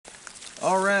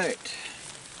Alright,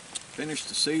 finished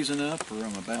the season up, or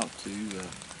I'm about to.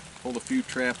 Pulled a few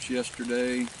traps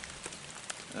yesterday.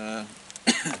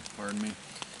 Pardon me.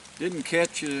 Didn't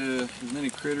catch as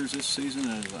many critters this season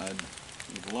as I'd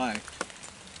have liked,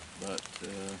 but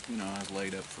you know, I was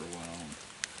laid up for a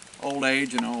while. Old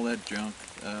age and all that junk.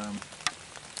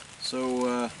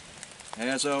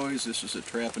 As always, this is a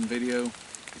trapping video.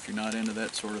 If you're not into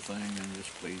that sort of thing, then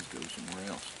just please go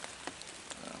somewhere else.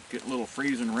 Getting a little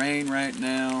freezing rain right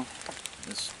now.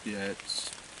 It's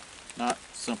not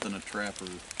something a trapper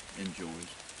enjoys.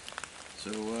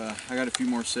 So I got a few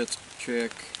more sets to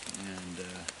check, and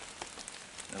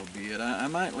that'll be it. I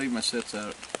might leave my sets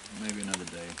out maybe another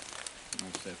day.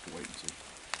 I'll just have to wait and see.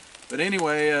 But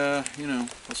anyway, you know,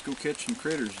 let's go catch some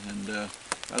critters. And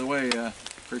by the way,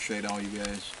 appreciate all you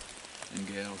guys and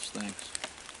gals. Thanks.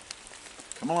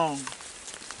 Come along.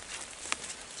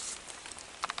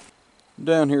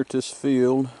 Down here at this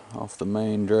field off the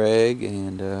main drag,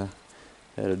 and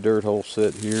had a dirt hole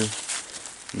set here.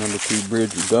 Number 2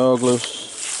 Bridger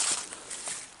Douglas,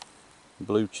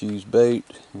 blue cheese bait,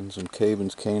 and some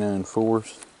Caven's Canine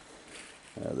Force.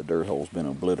 The dirt hole's been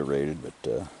obliterated, but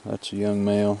that's a young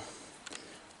male.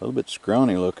 A little bit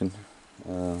scrawny looking.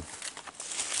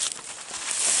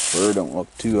 Fur don't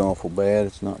look too awful bad.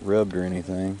 It's not rubbed or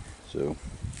anything, so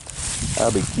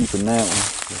I'll be keeping that one.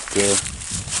 But,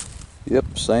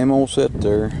 yep, same old set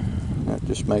there. That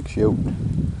just makes you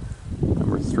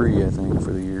number 3, I think,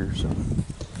 for the year. So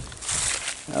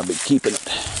I'll be keeping it.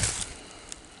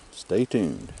 Stay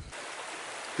tuned.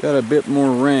 Got a bit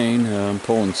more rain. I'm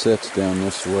pulling sets down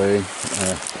this way.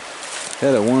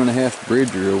 Had a 1.5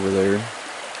 Bridger over there.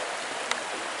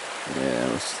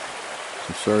 Yeah,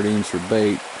 some sardines for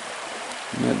bait.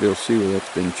 You might be able to see where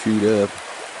that's been chewed up.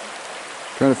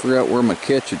 Trying to figure out where my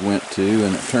catch had went to,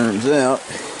 and it turns out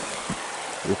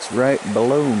it's right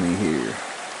below me here.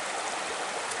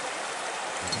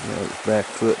 Got his back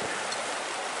foot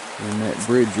in that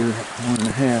Bridger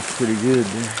 1.5, pretty good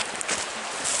there.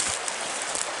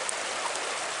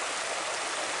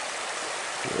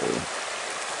 So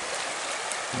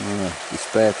I'm gonna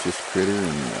dispatch this critter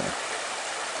and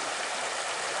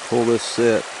pull this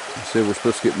set. I said we're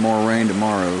supposed to get more rain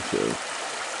tomorrow, so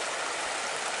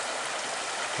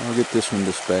I'll get this one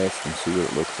dispatched and see what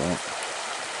it looks like.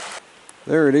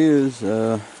 There it is.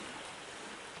 Got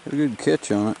a good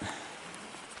catch on it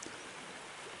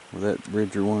with that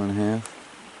Bridger 1.5.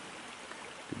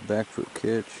 Good back foot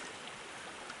catch.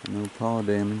 No paw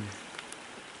damage.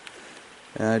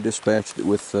 I dispatched it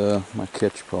with my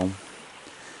catch pole.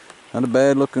 Not a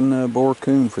bad looking boar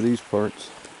coon for these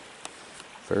parts.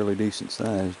 Fairly decent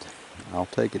sized. I'll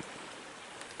take it.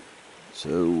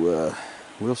 So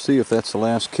we'll see if that's the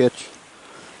last catch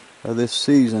of this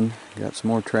season. Got some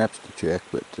more traps to check,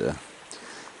 but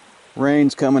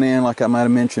rain's coming in like I might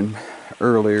have mentioned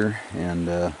earlier, and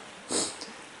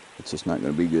it's just not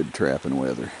going to be good trapping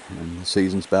weather, and the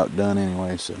season's about done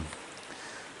anyway, so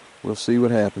we'll see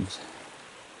what happens.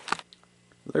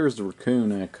 There's the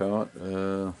raccoon I caught.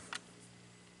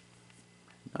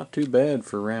 Not too bad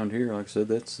for around here. Like I said,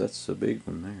 that's a big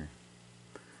one there.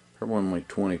 Probably only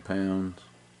 20 pounds.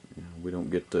 You know, we don't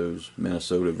get those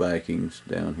Minnesota Vikings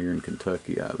down here in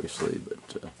Kentucky, obviously,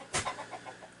 but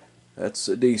that's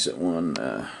a decent one.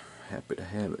 Happy to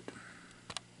have it.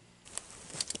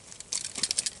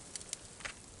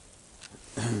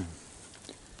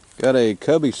 Got a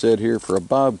cubby set here for a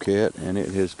bobcat, and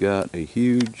it has got a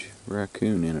huge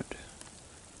raccoon in it.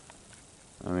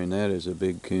 I mean, that is a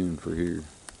big coon for here.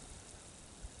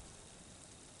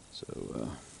 So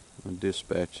I'll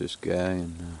dispatch this guy,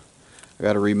 and I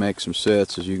got to remake some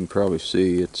sets. As you can probably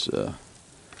see, it's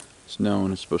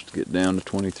snowing. It's supposed to get down to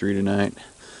 23 tonight,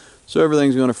 so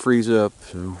everything's going to freeze up.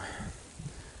 So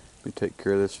let me take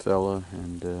care of this fella,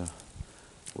 and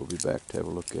we'll be back to have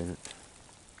a look at it.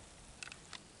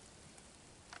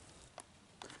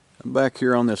 I'm back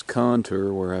here on this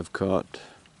contour where I've caught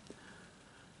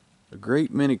a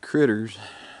great many critters.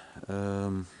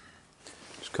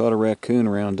 Just caught a raccoon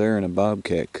around there and a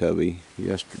bobcat cubby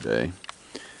yesterday.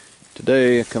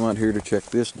 Today I come out here to check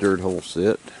this dirt hole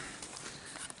set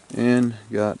and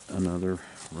got another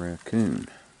raccoon.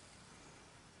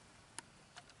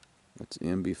 That's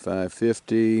MB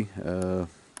 550.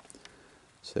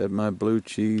 It's had my blue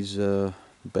cheese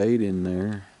bait in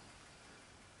there,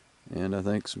 and I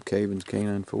think some Caven's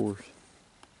Canine Force.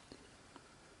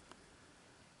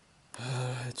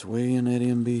 It's way in that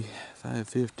MB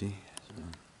 550. So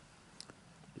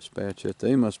dispatch it.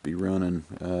 They must be running.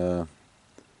 You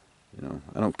know,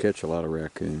 I don't catch a lot of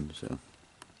raccoons, so.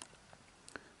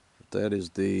 But that is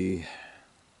the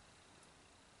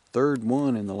third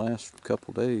one in the last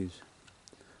couple days.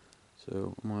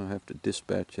 So I'm going to have to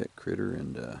dispatch that critter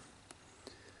and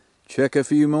check a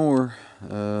few more.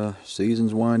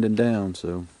 Season's winding down,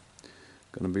 so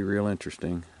going to be real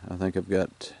interesting. I think I've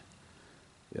got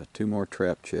 2 more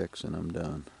trap checks and I'm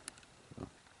done.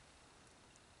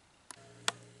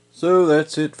 So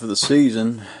that's it for the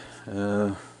season.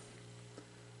 Surprised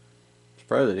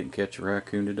I didn't catch a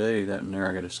raccoon today. That one there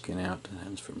I got to skin out.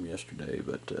 That's from yesterday.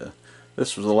 But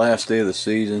this was the last day of the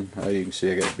season. You can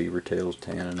see I got beaver tails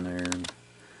tanning there. And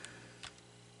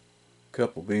a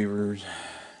couple beavers,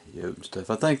 yote and stuff.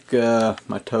 I think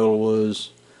my total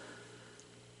was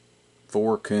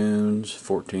 4 coons,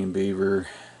 14 beaver,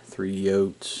 3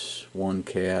 yotes, 1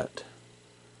 cat,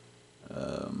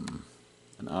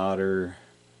 an otter.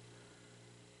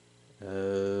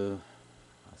 I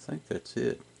think that's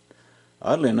it.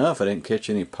 Oddly enough, I didn't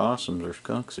catch any possums or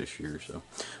skunks this year. So,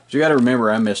 but you got to remember,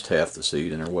 I missed half the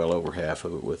season, or well over half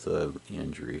of it, with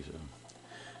injury.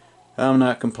 So, I'm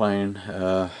not complaining.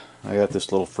 I got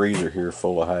this little freezer here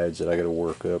full of hides that I got to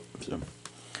work up. So,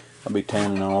 I'll be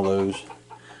tanning all those,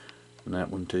 and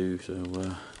that one too.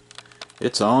 So,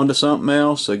 it's on to something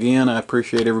else. Again, I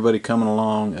appreciate everybody coming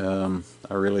along.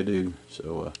 I really do.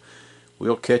 So,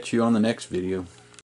 we'll catch you on the next video.